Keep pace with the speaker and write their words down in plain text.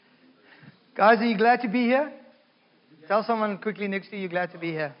Guys, are you glad to be here? Tell someone quickly next to you, you're glad to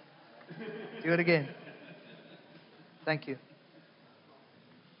be here. Do it again. Thank you.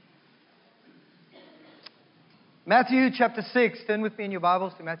 Matthew chapter 6. Turn with me in your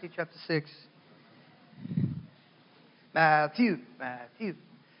Bibles to Matthew chapter 6. Matthew.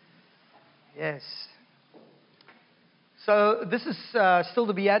 Yes. So this is still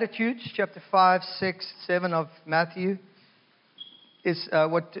the Beatitudes, chapter 5, 6, 7 of Matthew. Is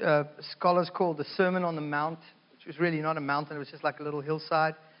what scholars call the Sermon on the Mount, which was really not a mountain. It was just like a little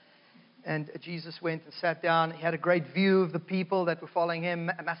hillside. And Jesus went and sat down. He had a great view of the people that were following him.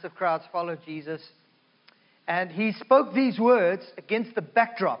 Massive crowds followed Jesus. And he spoke these words against the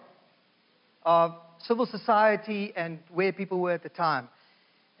backdrop of civil society and where people were at the time.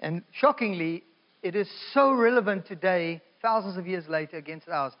 And shockingly, it is so relevant today, thousands of years later, against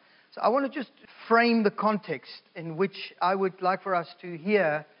ours. So I want to just frame the context in which I would like for us to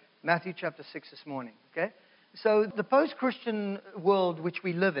hear Matthew chapter 6 this morning. Okay? So the post-Christian world which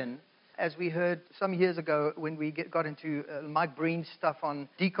we live in, as we heard some years ago when we got into Mike Breen's stuff on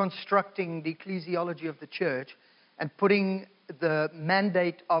deconstructing the ecclesiology of the church and putting the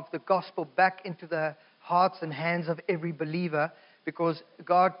mandate of the gospel back into the hearts and hands of every believer, because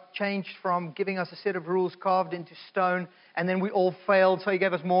God changed from giving us a set of rules carved into stone, and then we all failed, so He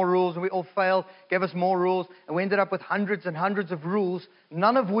gave us more rules, and we all failed, gave us more rules, and we ended up with hundreds and hundreds of rules,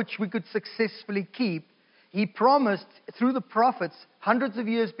 none of which we could successfully keep. He promised through the prophets, hundreds of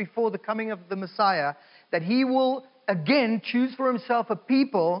years before the coming of the Messiah, that He will again choose for Himself a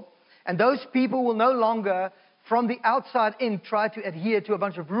people, and those people will no longer, from the outside in, try to adhere to a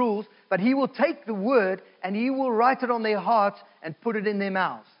bunch of rules, but He will take the word and He will write it on their hearts and put it in their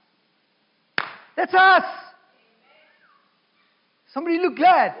mouths. That's us! Somebody look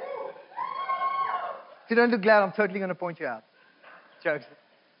glad. If you don't look glad, I'm totally going to point you out. Jokes.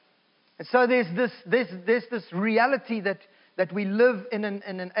 And so there's this reality that we live in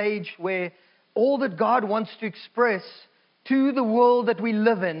an age where all that God wants to express to the world that we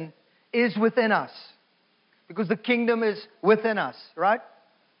live in is within us. Because the kingdom is within us, right?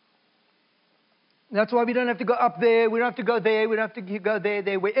 That's why we don't have to go up there, we don't have to go there, we don't have to go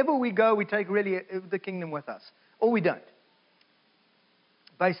there. Wherever we go, we take really the kingdom with us. Or we don't.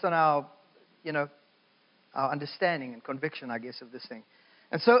 Based on our understanding and conviction, I guess, of this thing.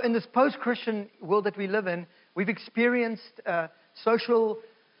 And so in this post-Christian world that we live in, we've experienced social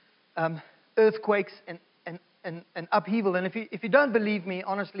earthquakes and upheaval. And if you don't believe me,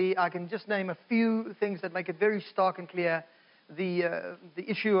 honestly, I can just name a few things that make it very stark and clear. The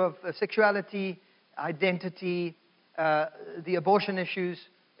issue of sexuality, identity, the abortion issues,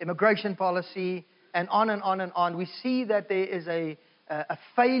 immigration policy, and on and on and on. We see that there is a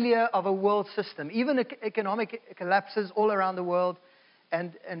failure of a world system. Even economic collapses all around the world.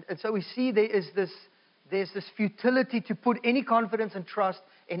 And so we see there's this futility to put any confidence and trust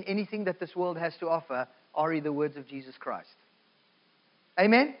in anything that this world has to offer, are the words of Jesus Christ.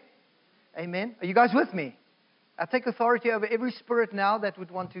 Amen? Amen. Are you guys with me? I take authority over every spirit now that would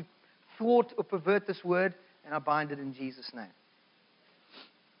want to thwart or pervert this word, and I bind it in Jesus' name.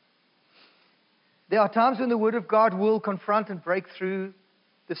 There are times when the word of God will confront and break through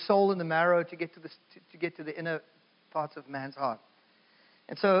the soul and the marrow to get to the inner parts of man's heart.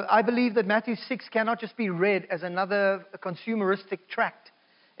 And so I believe that Matthew 6 cannot just be read as another consumeristic tract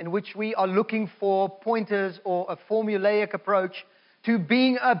in which we are looking for pointers or a formulaic approach to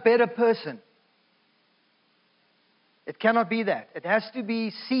being a better person. It cannot be that. It has to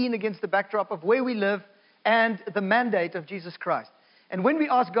be seen against the backdrop of where we live and the mandate of Jesus Christ. And when we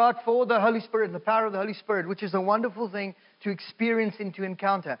ask God for the Holy Spirit and the power of the Holy Spirit, which is a wonderful thing to experience and to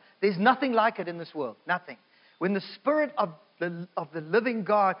encounter, there's nothing like it in this world. Nothing. When the Spirit of the living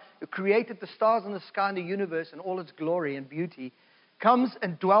God who created the stars in the sky and the universe and all its glory and beauty comes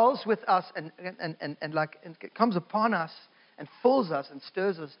and dwells with us and comes upon us and fills us and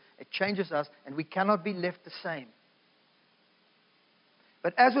stirs us, it changes us, and we cannot be left the same.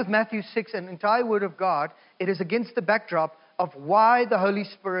 But as with Matthew 6 and the entire Word of God, it is against the backdrop of why the Holy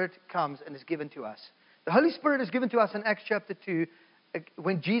Spirit comes and is given to us. The Holy Spirit is given to us in Acts chapter 2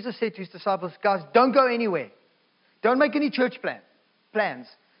 when Jesus said to His disciples, guys, don't go anywhere. Don't make any church plans.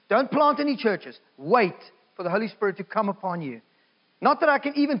 Don't plant any churches. Wait for the Holy Spirit to come upon you. Not that I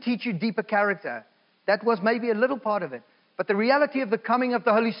can even teach you deeper character. That was maybe a little part of it. But the reality of the coming of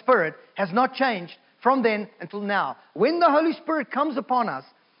the Holy Spirit has not changed from then until now. When the Holy Spirit comes upon us,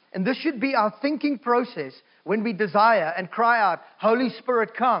 and this should be our thinking process when we desire and cry out, Holy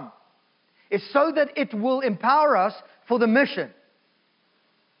Spirit, come, is so that it will empower us for the mission.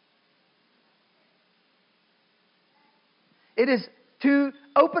 It is to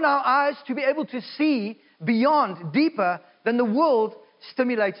open our eyes to be able to see beyond, deeper than the world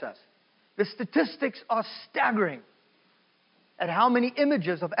stimulates us. The statistics are staggering at how many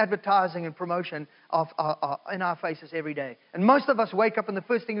images of advertising and promotion are in our faces every day. And most of us wake up and the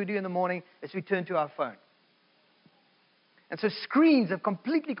first thing we do in the morning is we turn to our phone. And so screens have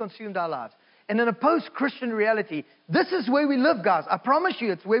completely consumed our lives. And in a post-Christian reality, this is where we live, guys. I promise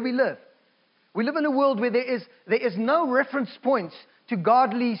you, it's where we live. We live in a world where there is no reference points to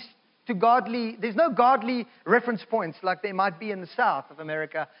godly. There's no godly reference points like there might be in the South of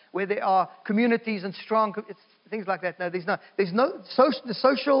America, where there are communities and strong things like that. No, there's no. The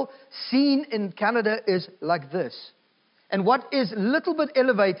social scene in Canada is like this. And what is a little bit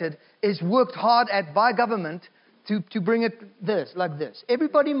elevated is worked hard at by government to bring it like this.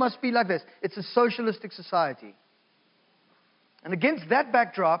 Everybody must be like this. It's a socialistic society. And against that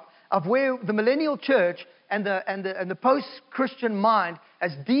backdrop of where the millennial church and the post-Christian mind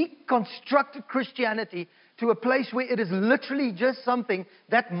has deconstructed Christianity to a place where it is literally just something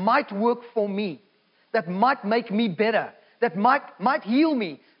that might work for me, that might make me better, that might heal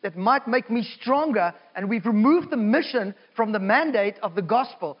me, that might make me stronger. And we've removed the mission from the mandate of the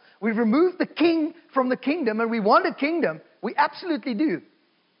gospel. We've removed the king from the kingdom, and we want a kingdom. We absolutely do.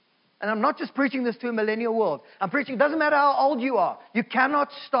 And I'm not just preaching this to a millennial world. I'm preaching, it doesn't matter how old you are. You cannot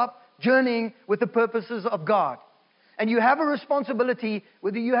stop journeying with the purposes of God. And you have a responsibility,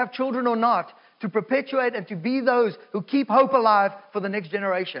 whether you have children or not, to perpetuate and to be those who keep hope alive for the next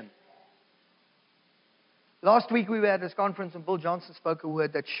generation. Last week we were at this conference and Bill Johnson spoke a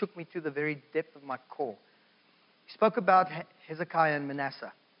word that shook me to the very depth of my core. He spoke about Hezekiah and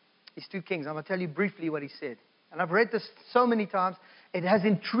Manasseh, these two kings. I'm going to tell you briefly what he said. And I've read this so many times. It has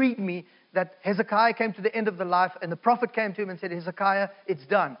intrigued me that Hezekiah came to the end of the life and the prophet came to him and said, Hezekiah, it's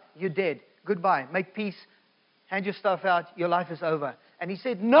done. You're dead. Goodbye. Make peace. Hand your stuff out. Your life is over. And he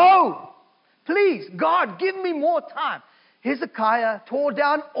said, no, please, God, give me more time. Hezekiah tore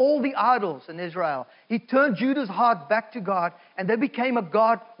down all the idols in Israel. He turned Judah's heart back to God, and they became a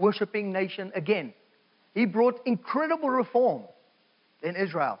God-worshipping nation again. He brought incredible reform in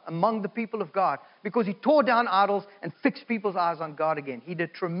Israel among the people of God because he tore down idols and fixed people's eyes on God again. He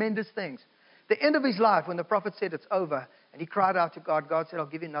did tremendous things. The end of his life, when the prophet said it's over, and he cried out to God, God said, I'll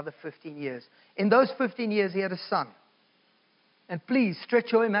give you another 15 years. In those 15 years, he had a son. And please,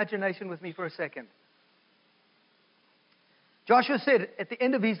 stretch your imagination with me for a second. Joshua said at the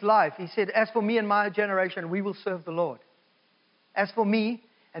end of his life, he said, as for me and my generation, we will serve the Lord. As for me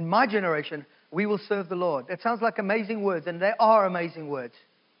and my generation, we will serve the Lord. That sounds like amazing words, and they are amazing words.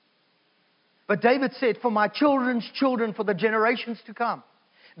 But David said, for my children's children, for the generations to come.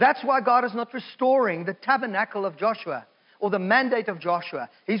 That's why God is not restoring the tabernacle of Joshua or the mandate of Joshua.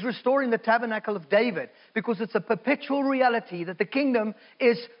 He's restoring the tabernacle of David because it's a perpetual reality that the kingdom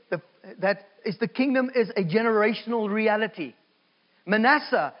is a generational reality.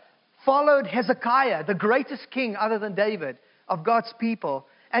 Manasseh followed Hezekiah, the greatest king other than David of God's people,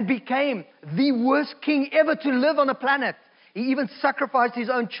 and became the worst king ever to live on a planet. He even sacrificed his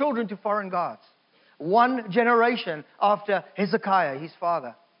own children to foreign gods. One generation after Hezekiah, his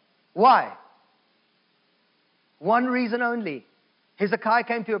father. Why? One reason only. Hezekiah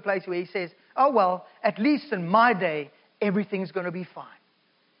came to a place where he says, oh well, at least in my day, everything's going to be fine.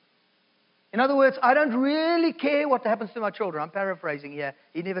 In other words, I don't really care what happens to my children. I'm paraphrasing here.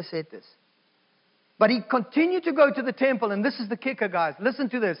 He never said this. But he continued to go to the temple, and this is the kicker, guys. Listen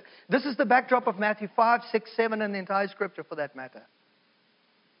to this. This is the backdrop of Matthew 5, 6, 7, and the entire scripture for that matter.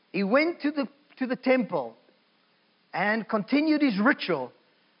 He went to the temple and continued his ritual,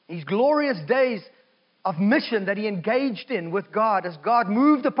 his glorious days of mission that he engaged in with God as God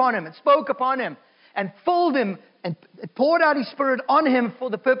moved upon him and spoke upon him and filled him and poured out his spirit on him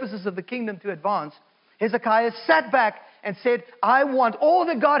for the purposes of the kingdom to advance. Hezekiah sat back and said, I want all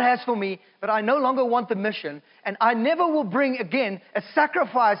that God has for me, but I no longer want the mission, and I never will bring again a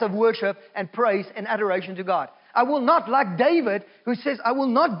sacrifice of worship and praise and adoration to God. I will not, like David, who says, I will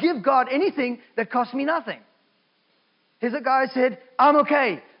not give God anything that costs me nothing. Hezekiah said, I'm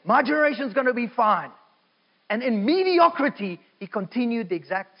okay. My generation's going to be fine. And in mediocrity, he continued the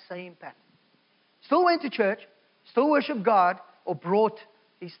exact same pattern. Still went to church, still worshiped God, or brought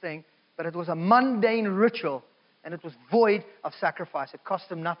his thing, but it was a mundane ritual, and it was void of sacrifice. It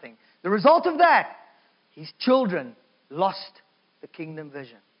cost him nothing. The result of that, his children lost the kingdom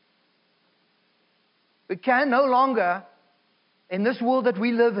vision. We can no longer, in this world that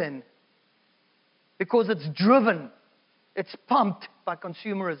we live in, because it's driven, it's pumped by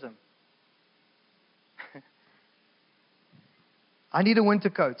consumerism. I need a winter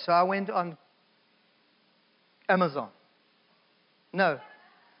coat, so I went on Amazon. No.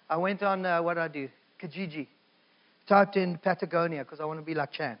 I went on, what did I do? Kijiji. Typed in Patagonia because I want to be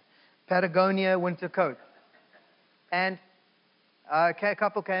like Chan. Patagonia winter coat. And a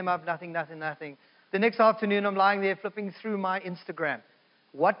couple came up, nothing. The next afternoon, I'm lying there flipping through my Instagram.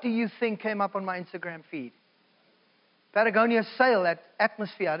 What do you think came up on my Instagram feed? Patagonia sale at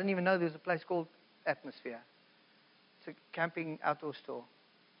Atmosphere. I didn't even know there was a place called Atmosphere. It's a camping outdoor store.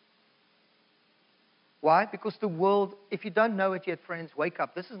 Why? Because the world, if you don't know it yet, friends, wake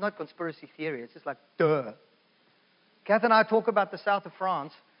up. This is not conspiracy theory. It's just like, duh. Kath and I talk about the south of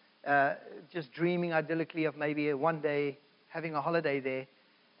France, just dreaming idyllically of maybe one day having a holiday there.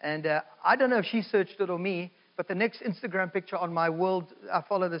 And I don't know if she searched it or me, but the next Instagram picture on my world, I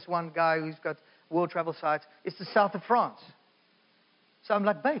follow this one guy who's got world travel sites, it's the south of France. So I'm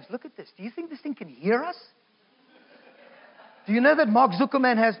like, babes, look at this. Do you think this thing can hear us? Do you know that Mark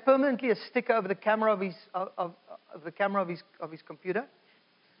Zuckerman has permanently a sticker over the camera of his computer?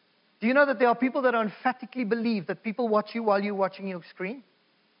 Do you know that there are people that emphatically believe that people watch you while you're watching your screen?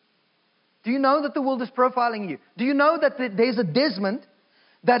 Do you know that the world is profiling you? Do you know that there's a Desmond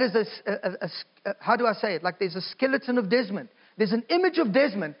that is how do I say it? Like there's a skeleton of Desmond. There's an image of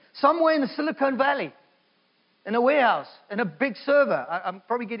Desmond somewhere in the Silicon Valley, in a warehouse, in a big server. I'm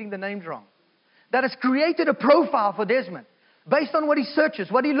probably getting the names wrong. That has created a profile for Desmond based on what he searches,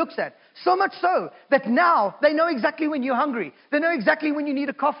 what he looks at. So much so that now they know exactly when you're hungry. They know exactly when you need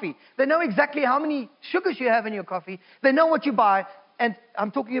a coffee. They know exactly how many sugars you have in your coffee. They know what you buy. And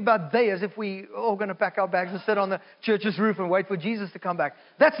I'm talking about they as if we all going to pack our bags and sit on the church's roof and wait for Jesus to come back.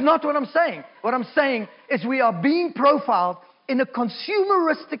 That's not what I'm saying. What I'm saying is we are being profiled in a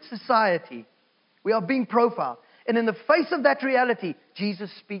consumeristic society. We are being profiled. And in the face of that reality,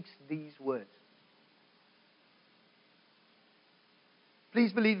 Jesus speaks these words.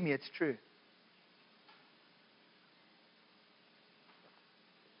 Please believe me, it's true.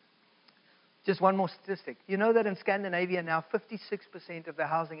 Just one more statistic. You know that in Scandinavia now, 56% of the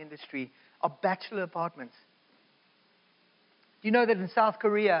housing industry are bachelor apartments. You know that in South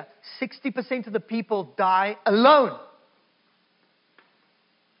Korea, 60% of the people die alone.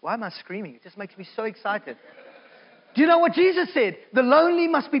 Why am I screaming? It just makes me so excited. Do you know what Jesus said? The lonely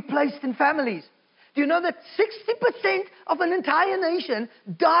must be placed in families. Do you know that 60% of an entire nation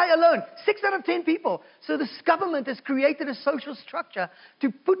die alone? 6 out of 10 people. So this government has created a social structure to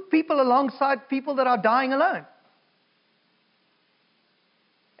put people alongside people that are dying alone.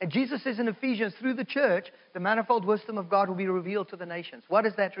 And Jesus says in Ephesians, through the church, the manifold wisdom of God will be revealed to the nations. What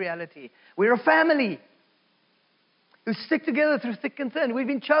is that reality? We're a family who stick together through thick and thin. We've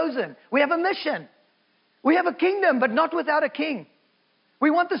been chosen. We have a mission. We have a kingdom, but not without a king. We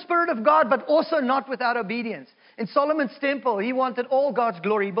want the Spirit of God, but also not without obedience. In Solomon's temple, he wanted all God's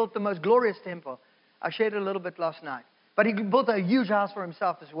glory. He built the most glorious temple. I shared it a little bit last night. But he built a huge house for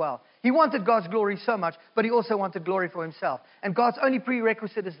himself as well. He wanted God's glory so much, but he also wanted glory for himself. And God's only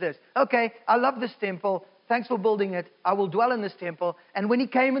prerequisite is this. Okay, I love this temple. Thanks for building it. I will dwell in this temple. And when he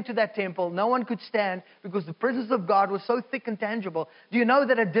came into that temple, no one could stand because the presence of God was so thick and tangible. Do you know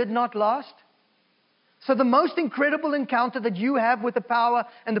that it did not last? So the most incredible encounter that you have with the power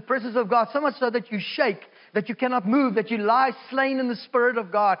and the presence of God, so much so that you shake, that you cannot move, that you lie slain in the Spirit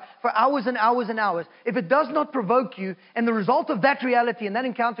of God for hours and hours and hours. If it does not provoke you, and the result of that reality and that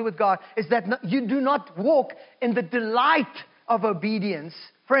encounter with God is that you do not walk in the delight of obedience,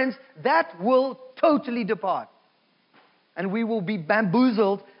 friends, that will totally depart. And we will be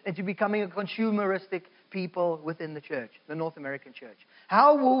bamboozled into becoming a consumeristic people within the church, the North American church.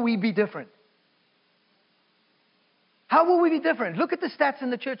 How will we be different? How will we be different? Look at the stats in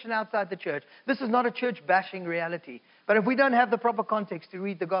the church and outside the church. This is not a church bashing reality. But if we don't have the proper context to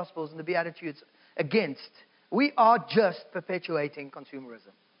read the Gospels and the Beatitudes against, we are just perpetuating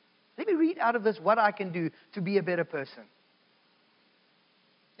consumerism. Let me read out of this what I can do to be a better person.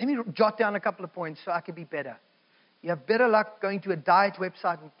 Let me jot down a couple of points so I can be better. You have better luck going to a diet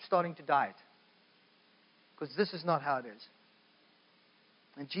website and starting to diet. Because this is not how it is.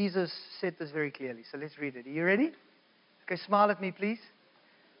 And Jesus said this very clearly. So let's read it. Are you ready? Okay, smile at me, please.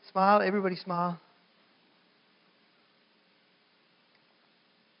 Smile. Everybody smile.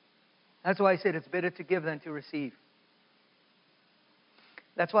 That's why I said it's better to give than to receive.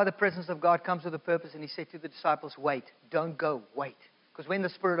 That's why the presence of God comes with a purpose. And he said to the disciples, wait. Don't go. Wait. Because when the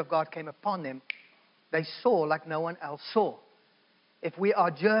Spirit of God came upon them, they saw like no one else saw. If we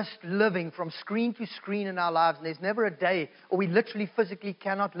are just living from screen to screen in our lives, and there's never a day, or we literally physically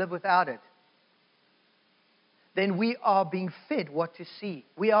cannot live without it, then we are being fed what to see.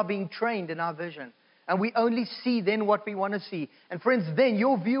 We are being trained in our vision. And we only see then what we want to see. And friends, then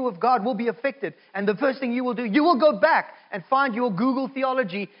your view of God will be affected. And the first thing you will do, you will go back and find your Google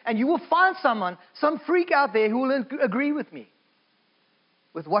theology. And you will find someone, some freak out there who will agree with me.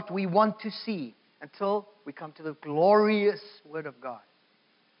 With what we want to see. Until we come to the glorious Word of God.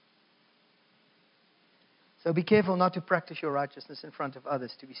 So be careful not to practice your righteousness in front of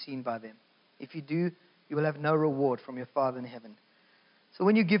others to be seen by them. If you do, you will have no reward from your Father in heaven. So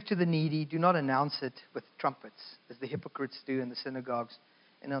when you give to the needy, do not announce it with trumpets, as the hypocrites do in the synagogues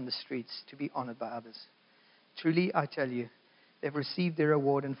and on the streets, to be honored by others. Truly, I tell you, they've received their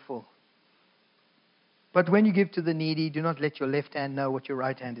reward in full. But when you give to the needy, do not let your left hand know what your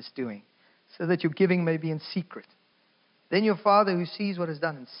right hand is doing, so that your giving may be in secret. Then your Father who sees what is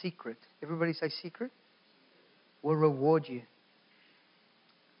done in secret, everybody say secret, will reward you.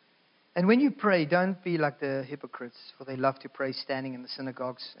 And when you pray, don't be like the hypocrites, for they love to pray standing in the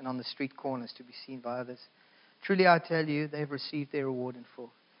synagogues and on the street corners to be seen by others. Truly I tell you, they have received their reward in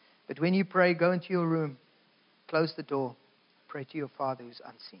full. But when you pray, go into your room, close the door, pray to your Father who is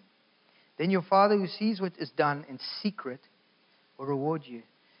unseen. Then your Father who sees what is done in secret will reward you.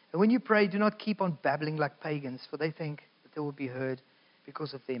 And when you pray, do not keep on babbling like pagans, for they think that they will be heard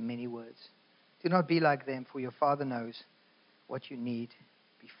because of their many words. Do not be like them, for your Father knows what you need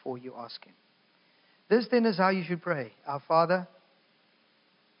before you ask Him. This then is how you should pray. Our Father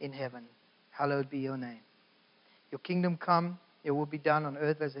in heaven, hallowed be your name. Your kingdom come, your will be done on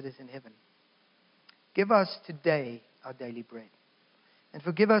earth as it is in heaven. Give us today our daily bread. And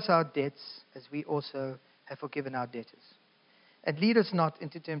forgive us our debts as we also have forgiven our debtors. And lead us not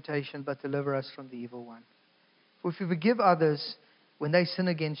into temptation, but deliver us from the evil one. For if you forgive others when they sin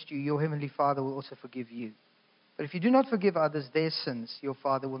against you, your heavenly Father will also forgive you. But if you do not forgive others their sins, your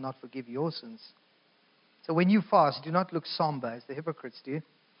Father will not forgive your sins. So when you fast, do not look somber as the hypocrites do,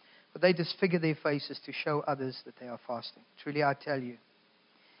 but they disfigure their faces to show others that they are fasting. Truly I tell you,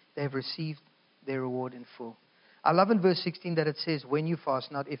 they have received their reward in full. I love in verse 16 that it says, when you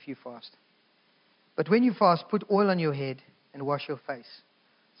fast, not if you fast. But when you fast, put oil on your head and wash your face,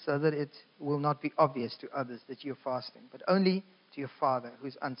 so that it will not be obvious to others that you're fasting, but only to your Father who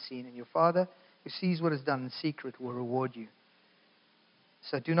is unseen. And your Father who sees what is done in secret will reward you.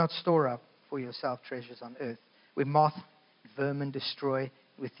 So do not store up for yourself treasures on earth, where moth and vermin destroy,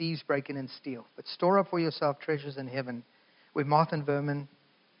 where thieves break in and steal. But store up for yourself treasures in heaven, where moth and vermin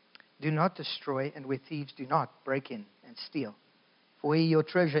do not destroy, and where thieves do not break in and steal. For where your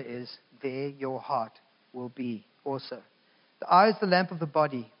treasure is, there your heart will be also. The eye is the lamp of the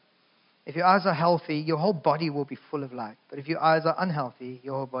body. If your eyes are healthy, your whole body will be full of light. But if your eyes are unhealthy,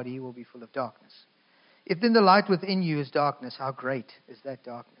 your whole body will be full of darkness. If then the light within you is darkness, how great is that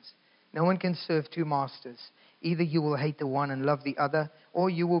darkness? No one can serve two masters. Either you will hate the one and love the other, or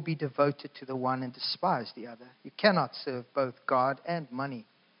you will be devoted to the one and despise the other. You cannot serve both God and money.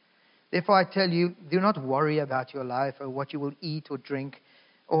 Therefore I tell you, do not worry about your life or what you will eat or drink,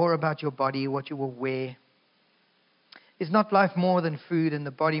 or about your body, what you will wear. Is not life more than food and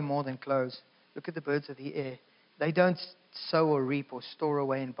the body more than clothes? Look at the birds of the air. They don't sow or reap or store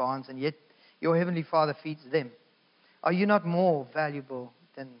away in barns, and yet your heavenly Father feeds them. Are you not more valuable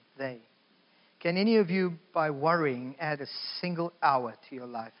than they? Can any of you, by worrying, add a single hour to your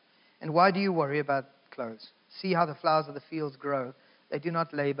life? And why do you worry about clothes? See how the flowers of the fields grow. They do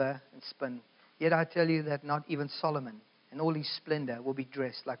not labor and spin. Yet I tell you that not even Solomon, in all his splendor, will be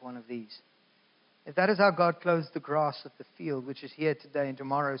dressed like one of these. If that is how God clothes the grass of the field, which is here today and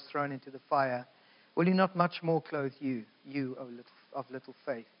tomorrow is thrown into the fire, will He not much more clothe you, of little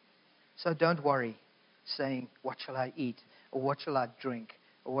faith? So don't worry, saying, what shall I eat? Or what shall I drink?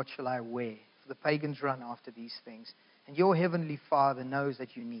 Or what shall I wear? For the pagans run after these things, and your heavenly Father knows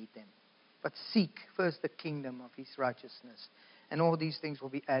that you need them. But seek first the kingdom of His righteousness, and all these things will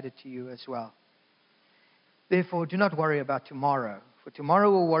be added to you as well. Therefore, do not worry about tomorrow, for tomorrow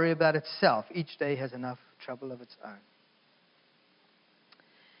will worry about itself. Each day has enough trouble of its own.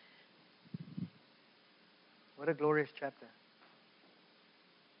 What a glorious chapter.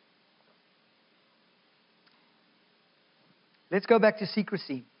 Let's go back to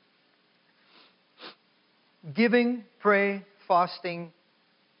secrecy. Giving, prayer, fasting,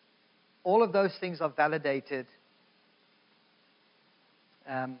 all of those things are validated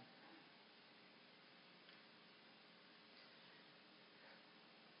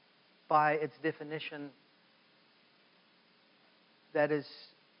by its definition, that is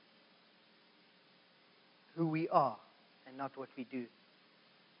who we are and not what we do.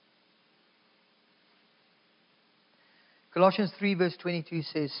 Colossians 3 verse 22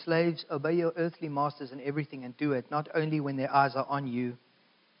 says, slaves, obey your earthly masters in everything and do it, not only when their eyes are on you,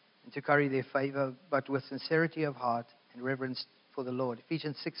 and to curry their favor, but with sincerity of heart and reverence for the Lord.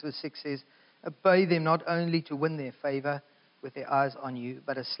 Ephesians 6 verse 6 says, obey them not only to win their favor with their eyes on you,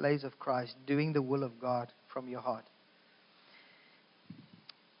 but as slaves of Christ, doing the will of God from your heart.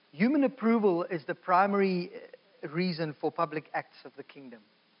 Human approval is the primary reason for public acts of the kingdom.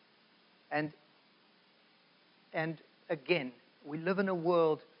 And again, we live in a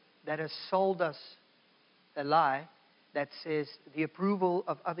world that has sold us a lie that says the approval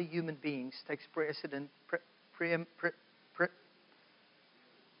of other human beings takes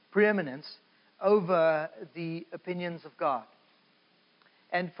preeminence over the opinions of God.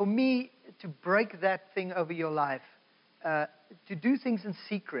 And for me, to break that thing over your life, to do things in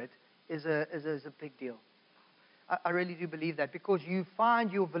secret is a big deal. I really do believe that, because you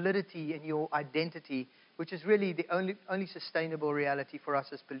find your validity and your identity, which is really the only sustainable reality for us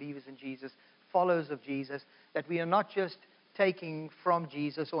as believers in Jesus, followers of Jesus, that we are not just taking from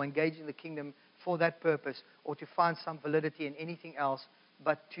Jesus or engaging the kingdom for that purpose or to find some validity in anything else,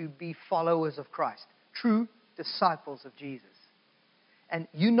 but to be followers of Christ, true disciples of Jesus. And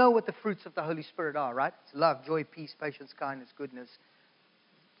you know what the fruits of the Holy Spirit are, right? It's love, joy, peace, patience, kindness, goodness,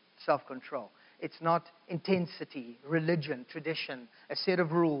 self-control. It's not intensity, religion, tradition, a set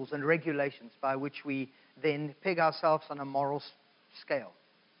of rules and regulations by which we then peg ourselves on a moral scale.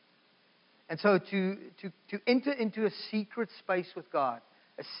 And so to enter into a secret space with God,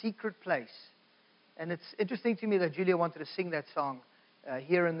 a secret place. And it's interesting to me that Julia wanted to sing that song,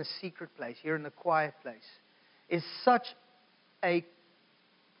 here in the secret place, here in the quiet place, is such a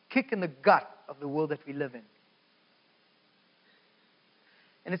kick in the gut of the world that we live in.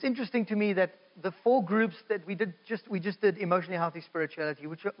 And it's interesting to me that the 4 groups that we just did emotionally healthy spirituality,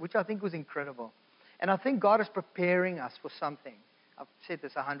 which I think was incredible. And I think God is preparing us for something. I've said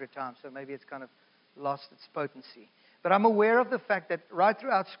this 100 times, so maybe it's kind of lost its potency. But I'm aware of the fact that right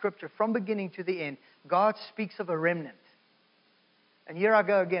throughout Scripture, from beginning to the end, God speaks of a remnant. And here I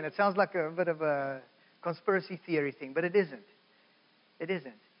go again. It sounds like a bit of a conspiracy theory thing, but it isn't. It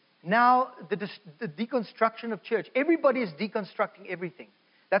isn't. Now, the deconstruction of church. Everybody is deconstructing everything.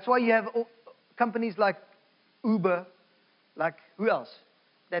 That's why you have companies like Uber, like who else,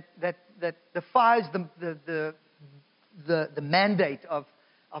 that defies the mandate of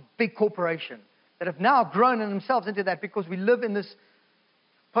big corporation, that have now grown in themselves into that, because we live in this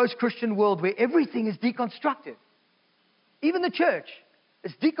post-Christian world where everything is deconstructed. Even the church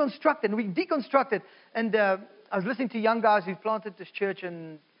is deconstructed, and we deconstruct it. And I was listening to young guys who planted this church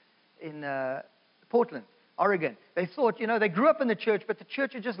in Portland, Oregon. They thought, they grew up in the church, but the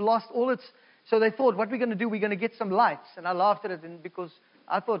church had just lost all its... So they thought, what we're going to do, we're going to get some lights. And I laughed at it because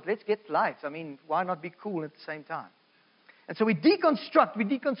I thought, let's get lights. I mean, why not be cool at the same time? And so we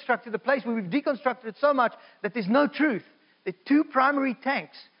deconstructed the place where we've deconstructed it so much that there's no truth. There are 2 primary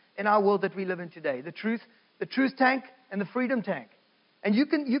tanks in our world that we live in today. The truth tank and the freedom tank. And you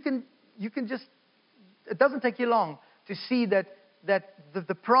can just, it doesn't take you long to see that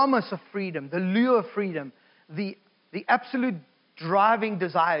the promise of freedom, the lure of freedom, the absolute driving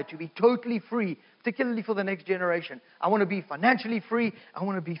desire to be totally free, particularly for the next generation. I want to be financially free. I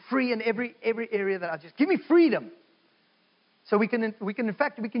want to be free in every area that I just give me freedom. So we can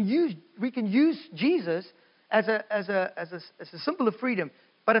use Jesus as a symbol of freedom,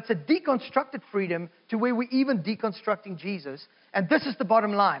 but it's a deconstructed freedom to where we're even deconstructing Jesus. And this is the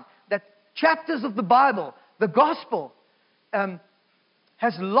bottom line: that chapters of the Bible, the gospel,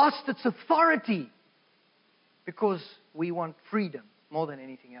 has lost its authority because we want freedom more than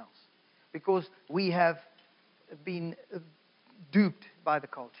anything else. Because we have been duped by the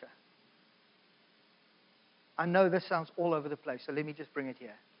culture. I know this sounds all over the place, so let me just bring it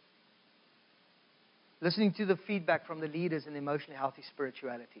here. Listening to the feedback from the leaders in emotionally healthy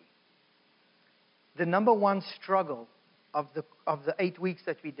spirituality, the number one struggle of the 8 weeks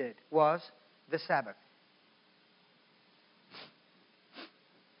that we did was the Sabbath.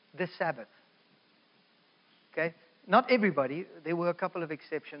 The Sabbath. Okay? Not everybody. There were a couple of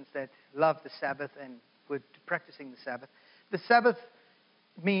exceptions that loved the Sabbath and were practicing the Sabbath. The Sabbath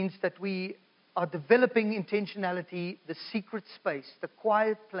means that we are developing intentionality, the secret space, the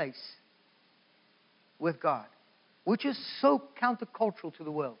quiet place with God, which is so countercultural to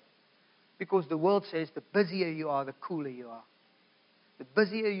the world. Because the world says the busier you are, the cooler you are. The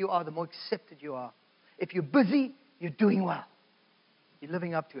busier you are, the more accepted you are. If you're busy, you're doing well. You're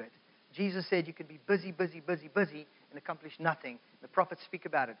living up to it. Jesus said you can be busy, and accomplish nothing. The prophets speak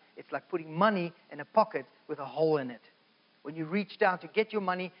about it. It's like putting money in a pocket with a hole in it. When you reach down to get your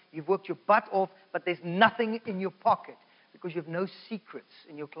money, you've worked your butt off, but there's nothing in your pocket because you have no secrets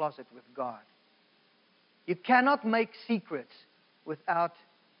in your closet with God. You cannot make secrets without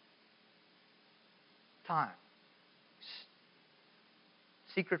time.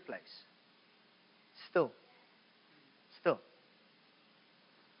 Secret place. Still.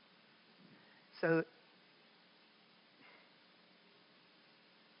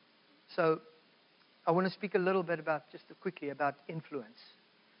 So I want to speak a little bit quickly about influence.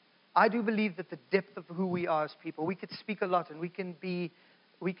 I do believe that the depth of who we are as people, we could speak a lot and we could be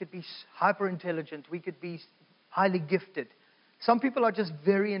hyper intelligent, we could be highly gifted. Some people are just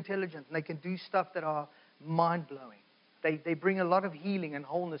very intelligent and they can do stuff that are mind blowing. They bring a lot of healing and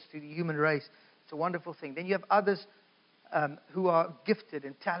wholeness to the human race. It's a wonderful thing. Then you have others who are gifted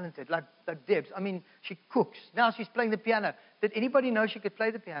and talented, like Debs. I mean, she cooks. Now she's playing the piano. Did anybody know she could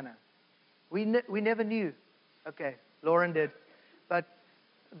play the piano? We never knew. Okay, Lauren did. But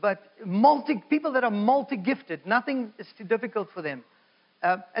people that are multi-gifted, nothing is too difficult for them.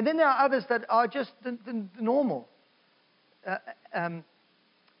 And then there are others that are just the normal.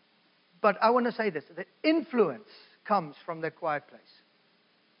 But I want to say this. The influence comes from that quiet place.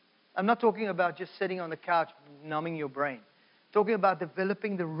 I'm not talking about just sitting on the couch numbing your brain. I'm talking about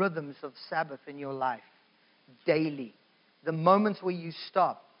developing the rhythms of Sabbath in your life daily. The moments where you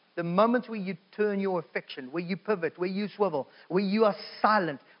stop. The moments where you turn your affection, where you pivot, where you swivel, where you are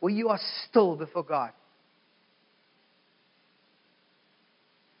silent, where you are still before God.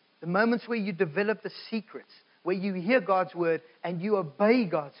 The moments where you develop the secrets, where you hear God's word and you obey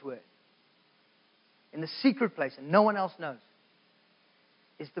God's word. In the secret place and no one else knows.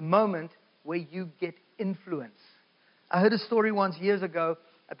 Is the moment where you get influence. I heard a story once years ago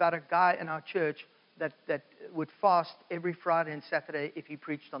about a guy in our church that would fast every Friday and Saturday if he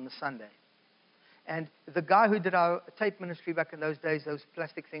preached on the Sunday. And the guy who did our tape ministry back in those days, those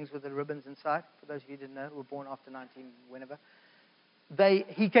plastic things with the ribbons inside, for those of you who didn't know, who were born after 19, whenever,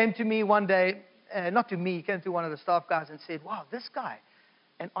 he came to me one day, not to me, he came to one of the staff guys and said, wow, this guy.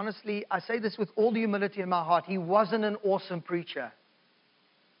 And honestly, I say this with all the humility in my heart, he wasn't an awesome preacher.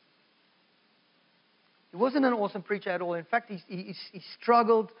 He wasn't an awesome preacher at all. In fact, he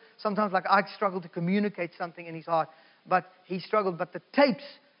struggled, sometimes like I struggled to communicate something in his heart. But he struggled. But the tapes,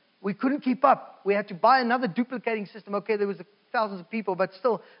 we couldn't keep up. We had to buy another duplicating system. Okay, there was thousands of people, but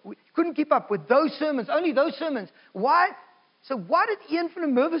still, we couldn't keep up with those sermons, only those sermons. Why? So why did Ian van der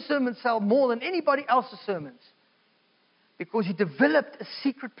Merwe's sermons sell more than anybody else's sermons? Because he developed a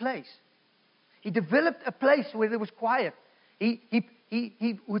secret place. He developed a place where there was quiet. He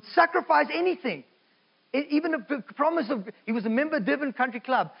would sacrifice anything. Even a promise of, he was a member of Devon Country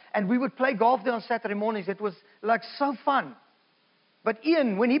Club, and we would play golf there on Saturday mornings. It was like so fun. But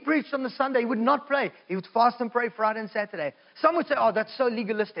Ian, when he preached on the Sunday, he would not pray. He would fast and pray Friday and Saturday. Some would say, oh, that's so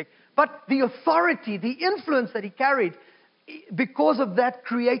legalistic. But the authority, the influence that he carried, because of that,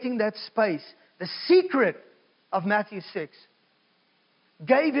 creating that space, the secret of Matthew 6,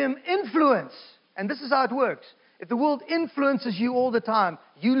 gave him influence. And this is how it works. If the world influences you all the time,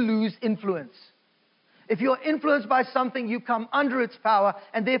 you lose influence. If you're influenced by something, you come under its power,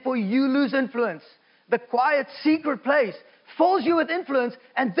 and therefore you lose influence. The quiet, secret place fills you with influence,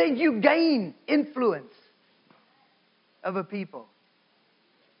 and then you gain influence over people.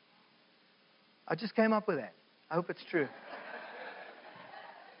 I just came up with that. I hope it's true.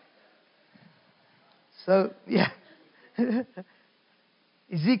 So, yeah.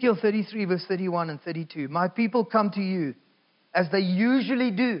 Ezekiel 33, verse 31 and 32. My people come to you as they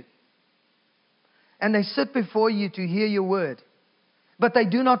usually do. And they sit before you to hear your word. But they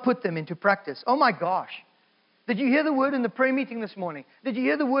do not put them into practice. Oh my gosh. Did you hear the word in the prayer meeting this morning? Did you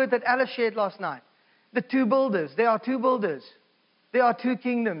hear the word that Alice shared last night? The two builders. There are two builders. There are two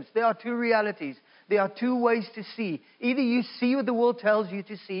kingdoms. There are two realities. There are two ways to see. Either you see what the world tells you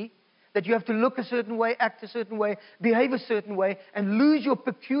to see, that you have to look a certain way, act a certain way, behave a certain way, and lose your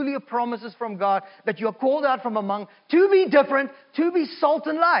peculiar promises from God, that you are called out from among to be different, to be salt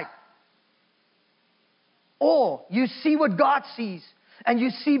and light. Or you see what God sees, and you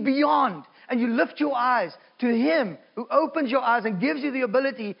see beyond, and you lift your eyes to Him who opens your eyes and gives you the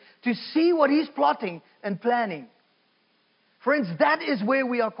ability to see what He's plotting and planning. Friends, that is where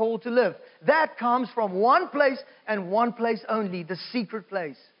we are called to live. That comes from one place and one place only, the secret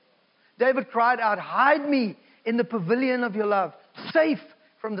place. David cried out, hide me in the pavilion of your love, safe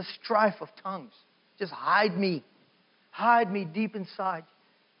from the strife of tongues. Just hide me deep inside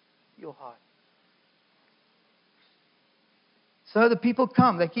your heart. So the people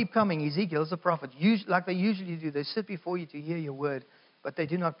come, they keep coming. Ezekiel is a prophet, like they usually do. They sit before you to hear your word, but they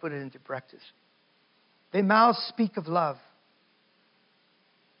do not put it into practice. Their mouths speak of love,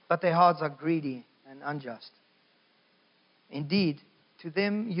 but their hearts are greedy and unjust. Indeed, to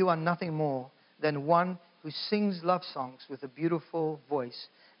them you are nothing more than one who sings love songs with a beautiful voice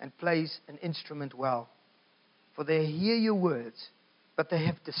and plays an instrument well. For they hear your words, but they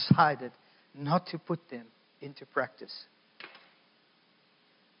have decided not to put them into practice.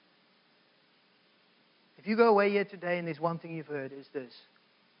 If you go away here today and there's one thing you've heard, is this.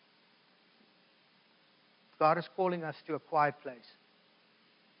 God is calling us to a quiet place.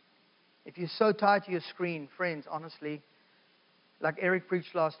 If you're so tied to your screen, friends, honestly, like Eric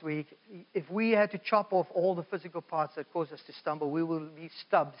preached last week, if we had to chop off all the physical parts that cause us to stumble, we will be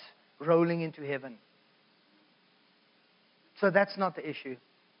stubs rolling into heaven. So that's not the issue.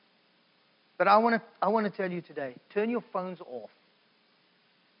 But I want to tell you today, turn your phones off.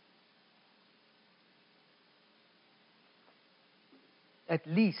 At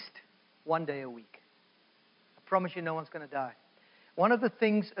least one day a week. I promise you no one's going to die. One of the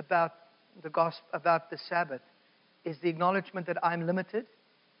things about the gospel, about the Sabbath, is the acknowledgement that I'm limited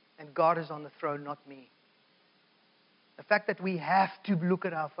and God is on the throne, not me. The fact that we have to look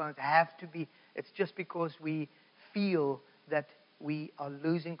at our phones, it's just because we feel that we are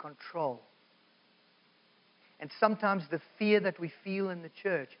losing control. And sometimes the fear that we feel in the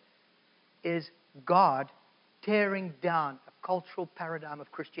church is God tearing down a cultural paradigm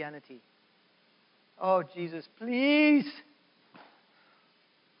of Christianity. Oh, Jesus, please.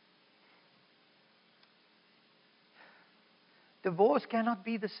 Divorce cannot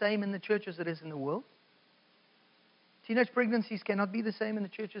be the same in the church as it is in the world. Teenage pregnancies cannot be the same in the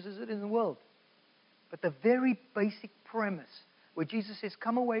churches as it is in the world. But the very basic premise where Jesus says,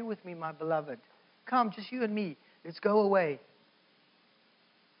 come away with me, my beloved. Come, just you and me. Let's go away.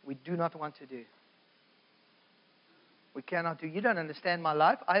 We do not want to do. We cannot do. You don't understand my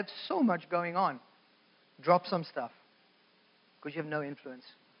life. I have so much going on. Drop some stuff because you have no influence.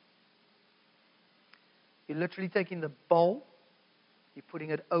 You're literally taking the bowl, you're putting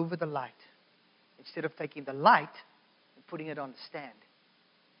it over the light instead of taking the light and putting it on the stand.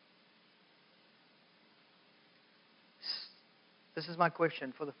 This is my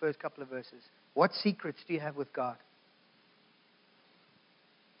question for the first couple of verses. What secrets do you have with God?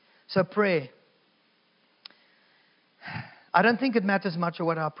 So prayer. I don't think it matters much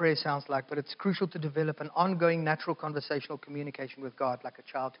what our prayer sounds like, but it's crucial to develop an ongoing natural conversational communication with God like a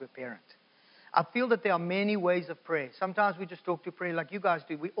child to a parent. I feel that there are many ways of prayer. Sometimes we just talk to prayer like you guys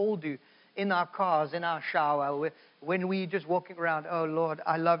do. We all do. In our cars, in our shower, when we're just walking around. Oh, Lord,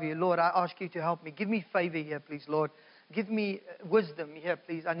 I love you. Lord, I ask you to help me. Give me favor here, please, Lord. Give me wisdom here,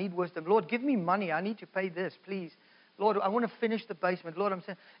 please. I need wisdom. Lord, give me money. I need to pay this, please. Lord, I want to finish the basement. Lord, I'm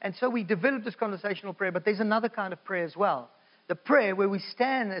saying. And so we develop this conversational prayer, but there's another kind of prayer as well. The prayer where we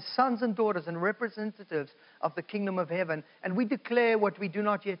stand as sons and daughters and representatives of the kingdom of heaven, and we declare what we do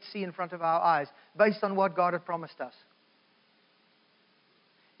not yet see in front of our eyes based on what God had promised us.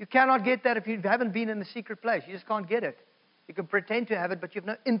 You cannot get that if you haven't been in the secret place. You just can't get it. You can pretend to have it, but you have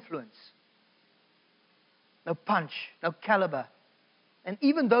no influence. No punch, no caliber. And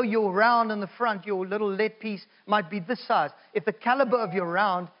even though your round in the front, your little lead piece might be this size, if the caliber of your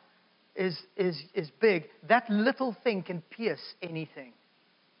round is big, that little thing can pierce anything.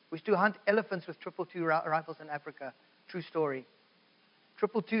 We used to hunt elephants with 222 rifles in Africa. True story.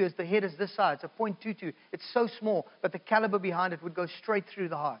 222 is the head is this size, it's a .22. It's so small, but the caliber behind it would go straight through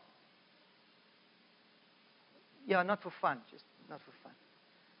the heart. Yeah, not for fun, just not for fun.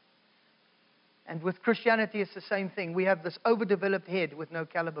 And with Christianity, it's the same thing. We have this overdeveloped head with no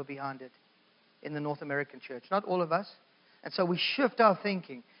caliber behind it in the North American church. Not all of us. And so we shift our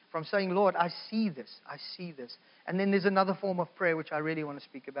thinking from saying, Lord, I see this. I see this. And then there's another form of prayer which I really want to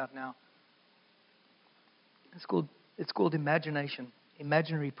speak about now. It's called imagination.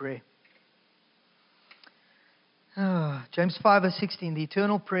 Imaginary prayer. James 5 verse 16, the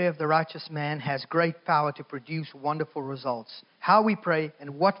eternal prayer of the righteous man has great power to produce wonderful results. How we pray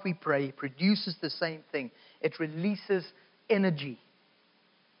and what we pray produces the same thing. It releases energy.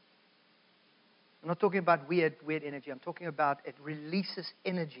 I'm not talking about weird energy. I'm talking about it releases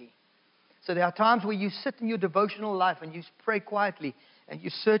energy. So there are times where you sit in your devotional life and you pray quietly and you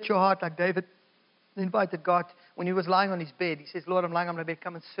search your heart like David invited God when he was lying on his bed. He says, Lord, I'm lying on my bed.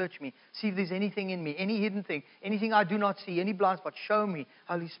 Come and search me. See if there's anything in me, any hidden thing, anything I do not see, any blind spot. Show me,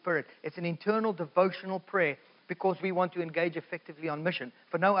 Holy Spirit. It's an internal devotional prayer because we want to engage effectively on mission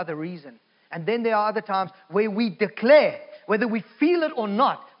for no other reason. And then there are other times where we declare, whether we feel it or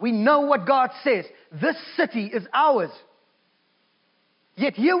not, we know what God says. This city is ours.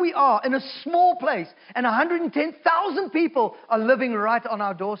 Yet here we are in a small place and 110,000 people are living right on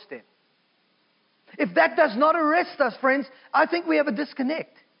our doorstep. If that does not arrest us, friends, I think we have a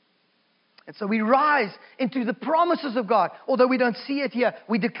disconnect. And so we rise into the promises of God. Although we don't see it here,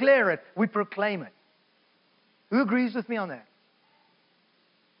 we declare it, we proclaim it. Who agrees with me on that?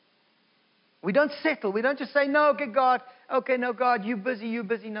 We don't settle. We don't just say, no, okay, God. Okay, no, God, you're busy, you're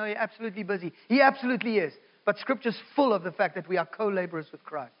busy. No, you're absolutely busy. He absolutely is. But Scripture's full of the fact that we are co-laborers with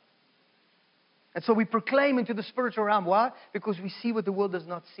Christ. And so we proclaim into the spiritual realm. Why? Because we see what the world does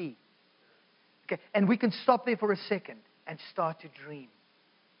not see. Okay, and we can stop there for a second and start to dream.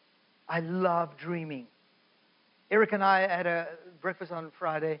 I love dreaming. Eric and I had a breakfast on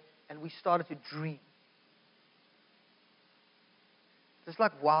Friday, and we started to dream. It's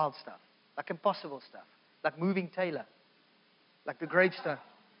like wild stuff, like impossible stuff, like moving Taylor, like the gravestone.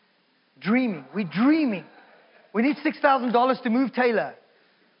 Dreaming. We're dreaming. We need $6,000 to move Taylor.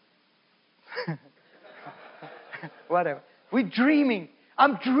 Whatever. We're dreaming.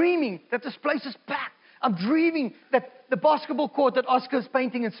 I'm dreaming that this place is packed. I'm dreaming that the basketball court that Oscar's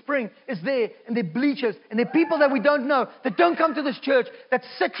painting in spring is there, and there are bleachers, and there are people that we don't know, that don't come to this church, that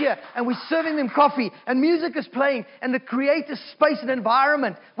sit here, and we're serving them coffee, and music is playing, and the creative space and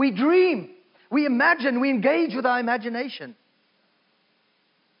environment. We dream. We imagine. We engage with our imagination.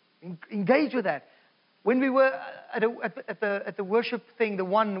 Engage with that. When we were at the worship thing, the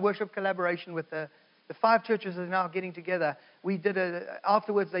one worship collaboration with the 5 churches that are now getting together, we did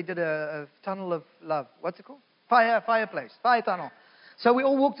afterwards they did a tunnel of love. What's it called? Fire tunnel. So we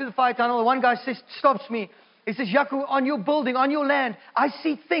all walked to the fire tunnel. One guy stops me. He says, Jaco, on your building, on your land, I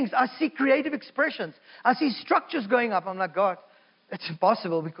see things. I see creative expressions. I see structures going up. I'm like, God, it's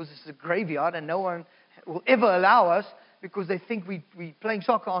impossible because it's a graveyard and no one will ever allow us because they think we're playing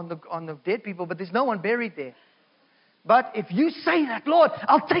soccer on the dead people, but there's no one buried there. But if you say that, Lord,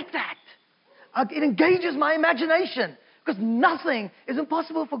 I'll take that. It engages my imagination because nothing is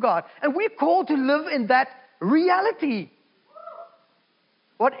impossible for God. And we're called to live in that reality.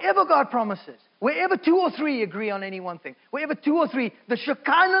 Whatever God promises, wherever 2 or 3 agree on any one thing, wherever 2 or 3, the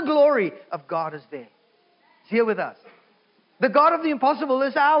Shekinah glory of God is there. It's here with us. The God of the impossible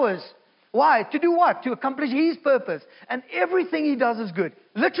is ours. Why? To do what? To accomplish His purpose. And everything He does is good.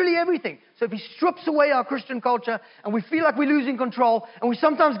 Literally everything. So if He strips away our Christian culture and we feel like we're losing control and we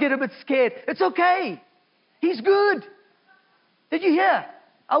sometimes get a bit scared, it's okay. He's good. Did you hear?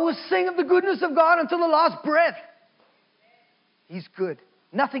 I will sing of the goodness of God until the last breath. He's good.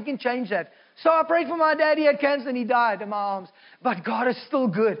 Nothing can change that. So I prayed for my dad. He had cancer and he died in my arms. But God is still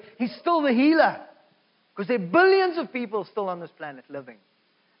good. He's still the healer. Because there are billions of people still on this planet living.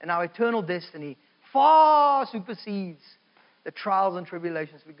 And our eternal destiny far supersedes the trials and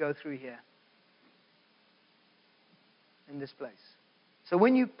tribulations we go through here in this place. So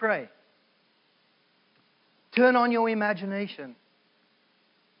when you pray, turn on your imagination.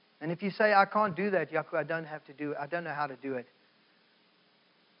 And if you say, I can't do that, Jaco, I don't know how to do it.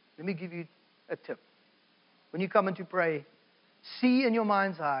 Let me give you a tip. When you come in to pray, see in your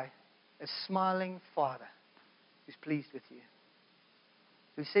mind's eye a smiling Father who's pleased with you,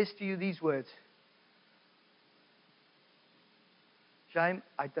 who says to you these words, James,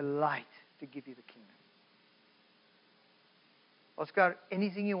 I delight to give you the kingdom. Oscar,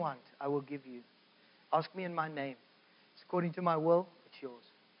 anything you want, I will give you. Ask me in my name. It's according to my will, it's yours.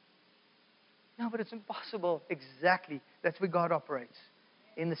 No, but it's impossible. Exactly. That's where God operates.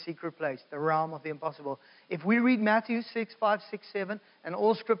 In the secret place, the realm of the impossible. If we read Matthew 6, 5, 6, 7, and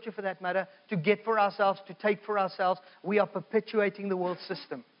all Scripture for that matter, to get for ourselves, to take for ourselves, we are perpetuating the world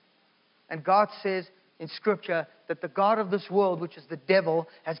system. And God says in Scripture that the God of this world, which is the devil,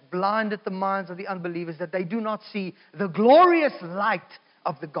 has blinded the minds of the unbelievers that they do not see the glorious light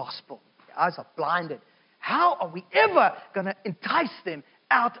of the gospel. Their eyes are blinded. How are we ever going to entice them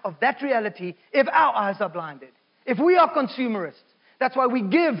out of that reality if our eyes are blinded? If we are consumerists? That's why we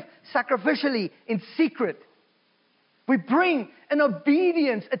give sacrificially in secret. We bring an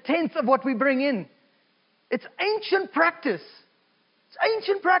obedience, a tenth of what we bring in. It's ancient practice. It's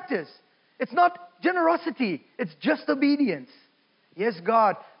ancient practice. It's not generosity. It's just obedience. Yes,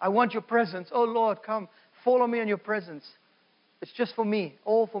 God, I want your presence. Oh, Lord, come, fall on me in your presence. It's just for me.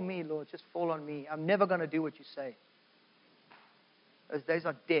 All for me, Lord. Just fall on me. I'm never going to do what you say. Those days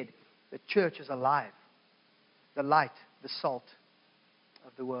are dead. The church is alive. The light, the salt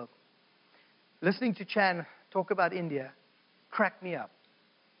of the world. Listening to Chan talk about India cracked me up.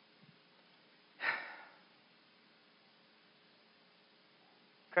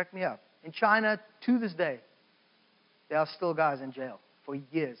 Cracked me up. In China, to this day, there are still guys in jail for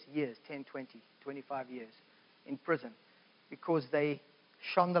years, 10, 20, 25 years in prison because they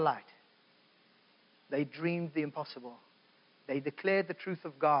shone the light. They dreamed the impossible. They declared the truth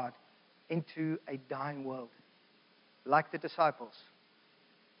of God into a dying world. Like the disciples.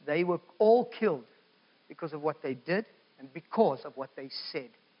 They were all killed because of what they did and because of what they said.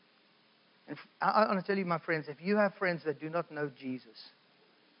 And I want to tell you, my friends, if you have friends that do not know Jesus,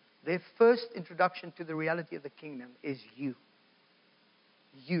 Their first introduction to the reality of the kingdom is you.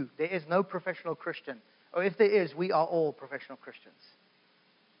 You. There is no professional Christian. Or if there is, we are all professional Christians.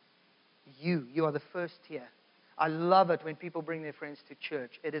 You are the first tier. I love it when people bring their friends to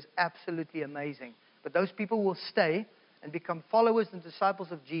church. It is absolutely amazing. But those people will stay and become followers and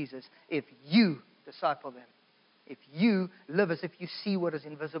disciples of Jesus if you disciple them. If you live as if you see what is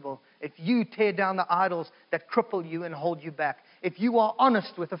invisible. If you tear down the idols that cripple you and hold you back. If you are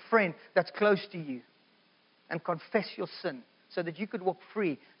honest with a friend that's close to you and confess your sin so that you could walk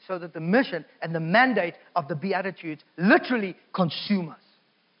free, so that the mission and the mandate of the Beatitudes literally consume us.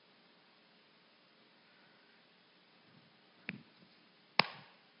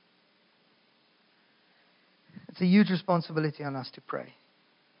 It's a huge responsibility on us to pray.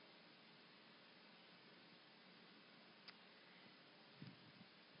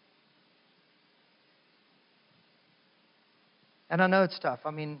 And I know it's tough.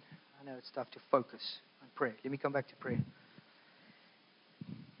 I know it's tough to focus on prayer. Let me come back to prayer.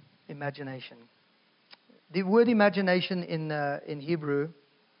 Imagination. The word imagination in Hebrew,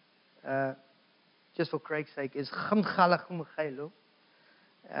 just for Craig's sake, is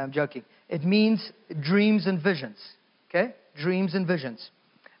I'm joking. It means dreams and visions. Okay? Dreams and visions.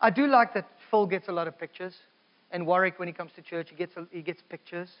 I do like that Phil gets a lot of pictures. And Warwick, when he comes to church, he gets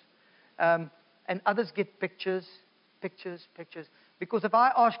pictures. And others get pictures. Because if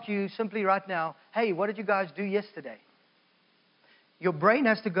I ask you simply right now, hey, what did you guys do yesterday? Your brain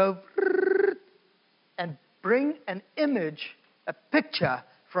has to go and bring an image, a picture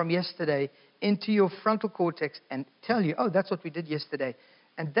from yesterday into your frontal cortex and tell you, oh, that's what we did yesterday.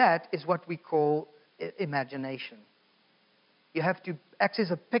 And that is what we call imagination. You have to access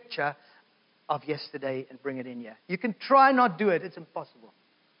a picture of yesterday and bring it in here. You can try not do it. It's impossible.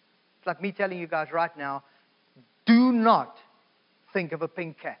 It's like me telling you guys right now, do not think of a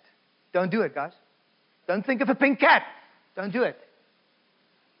pink cat. Don't do it, guys. Don't think of a pink cat. Don't do it.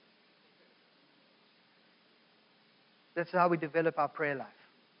 That's how we develop our prayer life.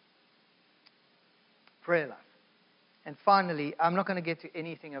 Prayer life. And finally, I'm not going to get to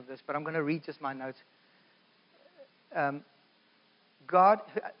anything of this, but I'm going to read just my notes. God,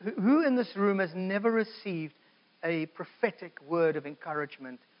 who in this room has never received a prophetic word of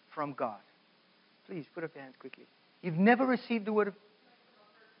encouragement from God? Please, put up your hands quickly. You've never received the word of...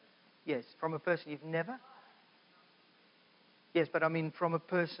 Yes, from a person. You've never? Yes, but I mean from a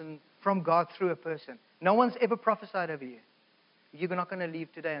person, from God through a person. No one's ever prophesied over you. You're not going to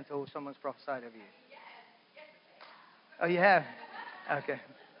leave today until someone's prophesied over you. Oh, you have? Okay.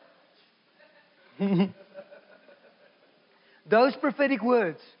 Those prophetic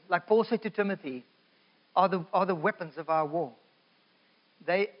words, like Paul said to Timothy, are the weapons of our war.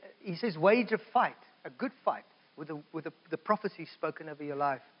 He says, wage a fight, a good fight, with the prophecy spoken over your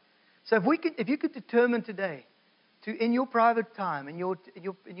life. So if you could determine today, in your private time, in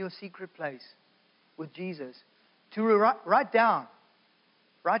your secret place with Jesus, to write down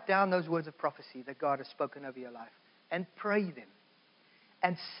those words of prophecy that God has spoken over your life, and pray them,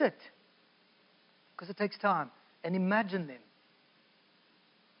 and sit, because it takes time, and imagine them.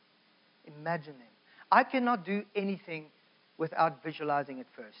 Imagine them. I cannot do anything without visualizing it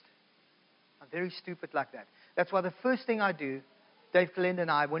first. I'm very stupid like that. That's why the first thing I do, Dave Kalenda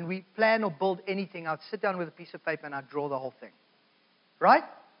and I, when we plan or build anything, I'd sit down with a piece of paper and I'd draw the whole thing. Right?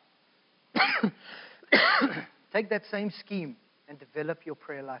 Take that same scheme and develop your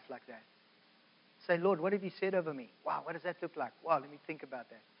prayer life like that. Say, Lord, what have you said over me? Wow, what does that look like? Wow, let me think about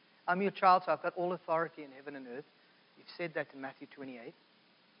that. I'm your child, so I've got all authority in heaven and earth. You've said that in Matthew 28.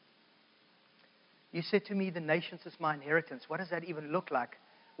 You said to me, the nations is my inheritance. What does that even look like?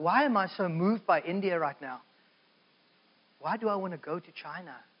 Why am I so moved by India right now? Why do I want to go to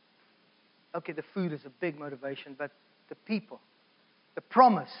China? Okay, the food is a big motivation, but the people, the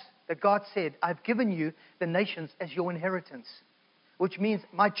promise that God said, I've given you the nations as your inheritance, which means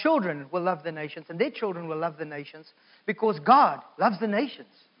my children will love the nations and their children will love the nations because God loves the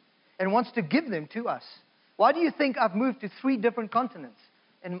nations and wants to give them to us. Why do you think I've moved to 3 different continents?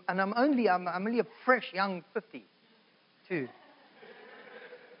 And I'm only a fresh young 52.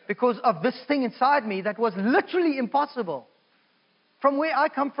 Because of this thing inside me that was literally impossible. From where I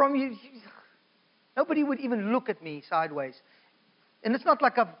come from, nobody would even look at me sideways. And it's not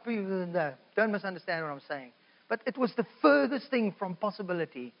like don't misunderstand what I'm saying. But it was the furthest thing from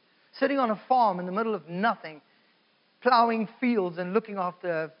possibility. Sitting on a farm in the middle of nothing, plowing fields and looking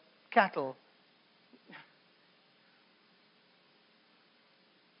after cattle.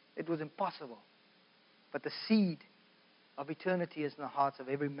 It was impossible. But the seed of eternity is in the hearts of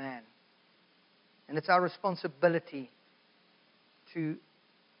every man. And it's our responsibility to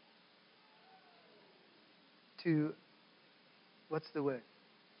what's the word?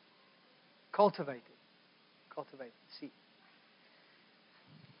 Cultivate it. Cultivate it. See.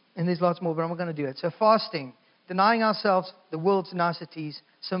 And there's lots more, but I'm not going to do it. So fasting, denying ourselves the world's niceties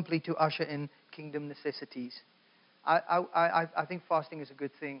simply to usher in kingdom necessities. I think fasting is a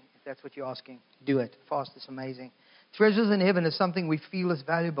good thing, if that's what you're asking. Do it. Fast is amazing. Treasures in heaven is something we feel is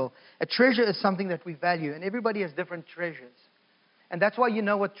valuable. A treasure is something that we value, and everybody has different treasures. And that's why you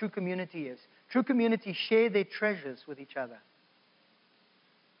know what true community is. True community share their treasures with each other.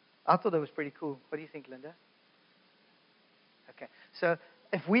 I thought that was pretty cool. What do you think, Linda? Okay. So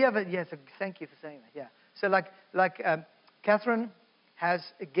if we have so thank you for saying that. Yeah. So like Catherine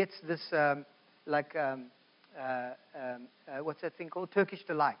gets this what's that thing called? Turkish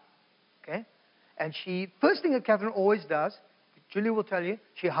Delight. Okay. And first thing that Catherine always does, Julie will tell you,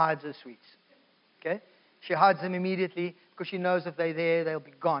 she hides her sweets. Okay. She hides them immediately because she knows if they're there, they'll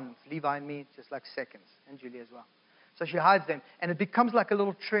be gone. Levi and me, just like seconds, and Julie as well. So she hides them, and it becomes like a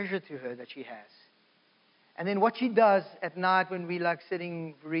little treasure to her that she has. And then what she does at night when we like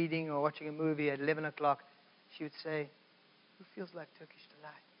sitting, reading, or watching a movie at 11 o'clock, she would say, "Who feels like Turkish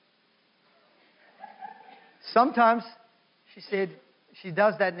Delight?" Sometimes, she said, she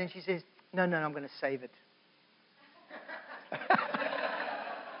does that, and then she says, no, I'm going to save it.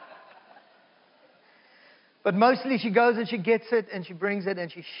 But mostly she goes and she gets it, and she brings it,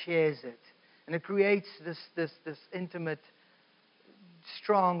 and she shares it. And it creates this intimate,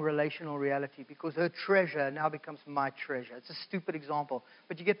 strong relational reality, because her treasure now becomes my treasure. It's a stupid example,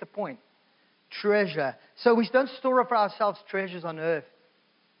 but you get the point. Treasure. So we don't store up for ourselves treasures on earth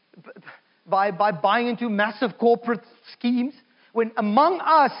by buying into massive corporate schemes. When among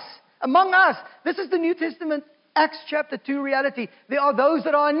us, this is the New Testament, Acts chapter 2 reality. There are those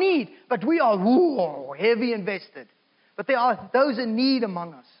that are in need, but we are heavy invested. But there are those in need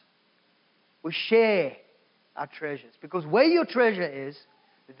among us. We share our treasures, because where your treasure is,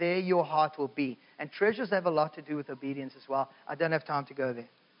 there your heart will be. And treasures have a lot to do with obedience as well. I don't have time to go there.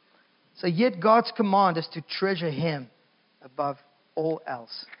 So yet God's command is to treasure Him above all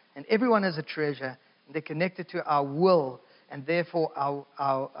else. And everyone has a treasure, and they're connected to our will, and therefore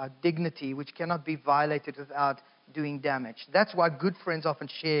our dignity, which cannot be violated without doing damage. That's why good friends often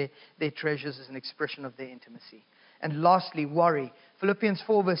share their treasures as an expression of their intimacy. And lastly, worry. Philippians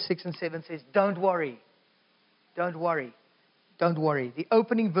 4 verse 6 and 7 says, don't worry. Don't worry. Don't worry. The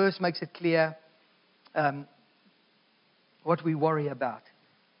opening verse makes it clear what we worry about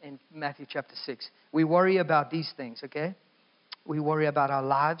in Matthew chapter 6. We worry about these things, okay? We worry about our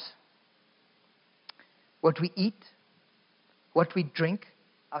lives, what we eat, what we drink,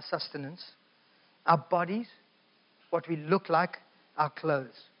 our sustenance, our bodies, what we look like, our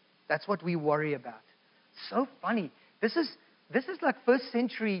clothes. That's what we worry about. So funny. This is like first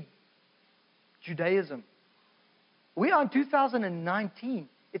century Judaism. We are in 2019.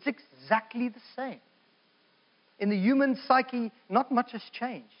 It's exactly the same. In the human psyche, not much has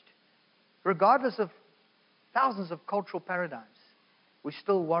changed. Regardless of thousands of cultural paradigms, we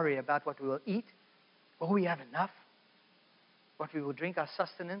still worry about what we will eat. Will we have enough? What we will drink, our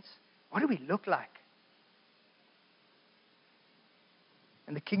sustenance. What do we look like?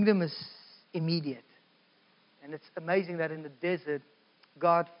 And the kingdom is immediate. And it's amazing that in the desert,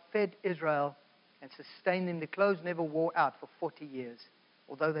 God fed Israel and sustained them. Their clothes never wore out for 40 years.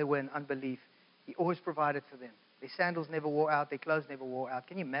 Although they were in unbelief, He always provided for them. Their sandals never wore out. Their clothes never wore out.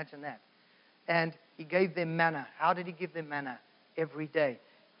 Can you imagine that? And He gave them manna. How did He give them manna? Every day.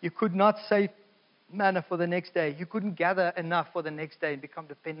 You could not save manna for the next day. You couldn't gather enough for the next day and become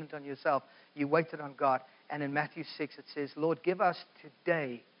dependent on yourself. You waited on God. And in Matthew 6 it says, Lord, give us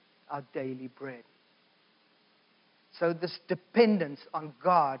today our daily bread. So this dependence on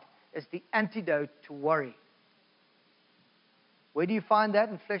God is the antidote to worry. Where do you find that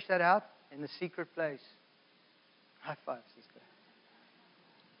and flesh that out? In the secret place. High five, sister.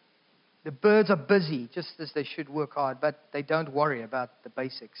 The birds are busy, just as they should work hard, but they don't worry about the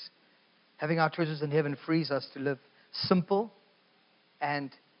basics. Having our treasures in heaven frees us to live simple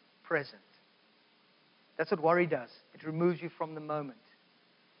and present. That's what worry does. It removes you from the moment.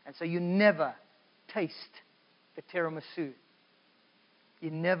 And so you never taste the tiramisu.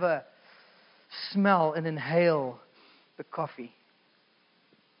 You never smell and inhale the coffee.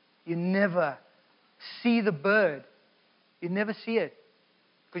 You never see the bird. You never see it.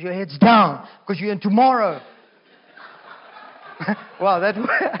 Because your head's down. Because you're in tomorrow. Wow, that...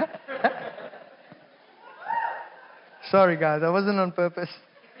 Sorry, guys. That wasn't on purpose.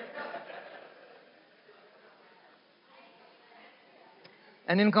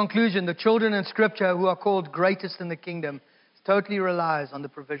 And in conclusion, the children in Scripture who are called greatest in the kingdom totally relies on the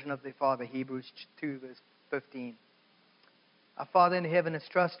provision of their Father. Hebrews 2 verse 15. Our Father in heaven is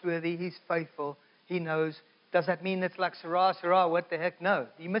trustworthy. He's faithful. He knows. Does that mean it's like, Sarah, Sarah, what the heck? No.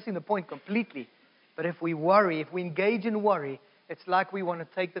 You're missing the point completely. But if we worry, if we engage in worry, it's like we want to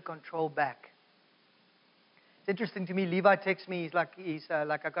take the control back. It's interesting to me. Levi texts me. He's like,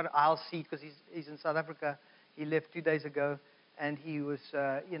 I got an aisle seat because he's in South Africa. He left 2 days ago, and he was,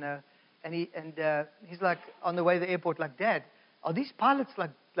 and he's like on the way to the airport, like, Dad, are these pilots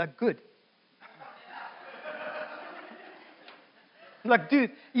like good? I'm like, dude,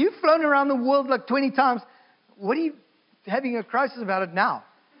 you've flown around the world like 20 times. What are you having a crisis about it now?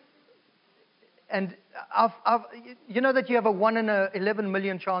 And you know that you have a 1 in 11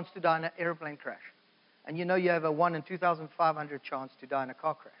 million chance to die in an airplane crash. And you know you have a 1 in 2,500 chance to die in a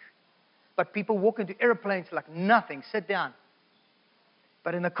car crash. But people walk into airplanes like nothing, sit down.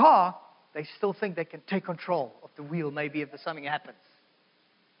 But in a car, they still think they can take control of the wheel maybe if something happens.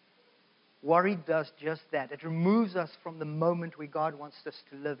 Worry does just that. It removes us from the moment where God wants us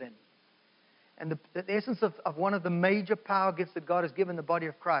to live in. And the essence of one of the major power gifts that God has given the body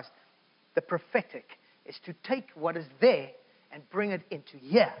of Christ, the prophetic, is to take what is there and bring it into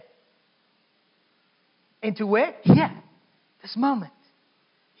here. Into where? Here. This moment.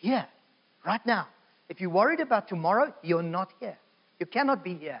 Here. Right now. If you're worried about tomorrow, you're not here. You cannot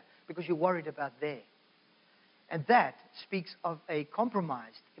be here because you're worried about there. And that speaks of a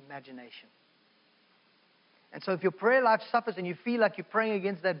compromised imagination. And so if your prayer life suffers and you feel like you're praying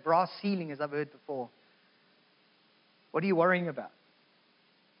against that brass ceiling, as I've heard before, what are you worrying about?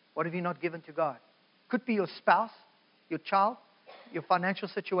 What have you not given to God? Could be your spouse, your child, your financial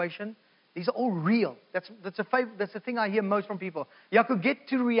situation. These are all real. That's the thing I hear most from people. Jaco, get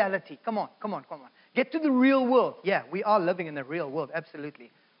to reality. Come on. Get to the real world. Yeah, we are living in the real world,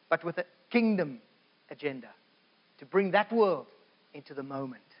 absolutely. But with a kingdom agenda. To bring that world into the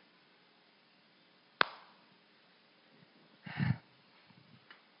moment.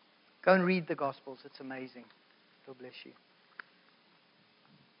 Go and read the Gospels. It's amazing. God bless you.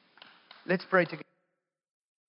 Let's pray together.